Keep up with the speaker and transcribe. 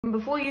And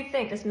before you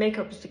think this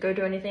makeup is to go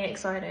do anything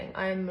exciting,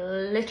 I'm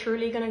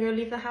literally gonna go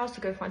leave the house to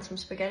go find some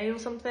spaghetti or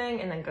something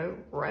and then go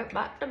right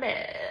back to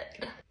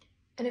bed.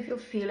 And if you're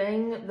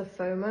feeling the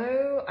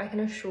FOMO, I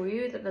can assure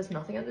you that there's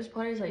nothing at those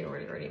parties that you're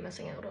really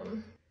missing out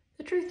on.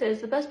 The truth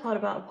is, the best part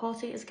about a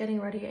party is getting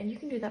ready, and you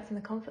can do that from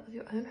the comfort of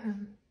your own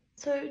home.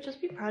 So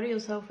just be proud of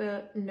yourself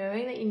for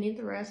knowing that you need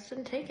the rest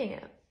and taking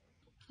it.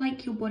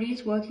 Like, your body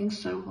is working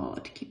so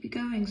hard to keep you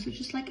going, so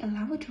just like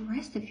allow it to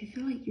rest if you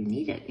feel like you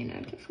need it, you know?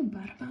 Don't feel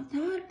bad about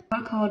that.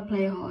 Work hard,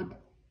 play hard,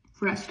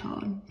 rest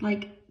hard.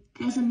 Like,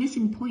 there's a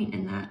missing point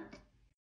in that.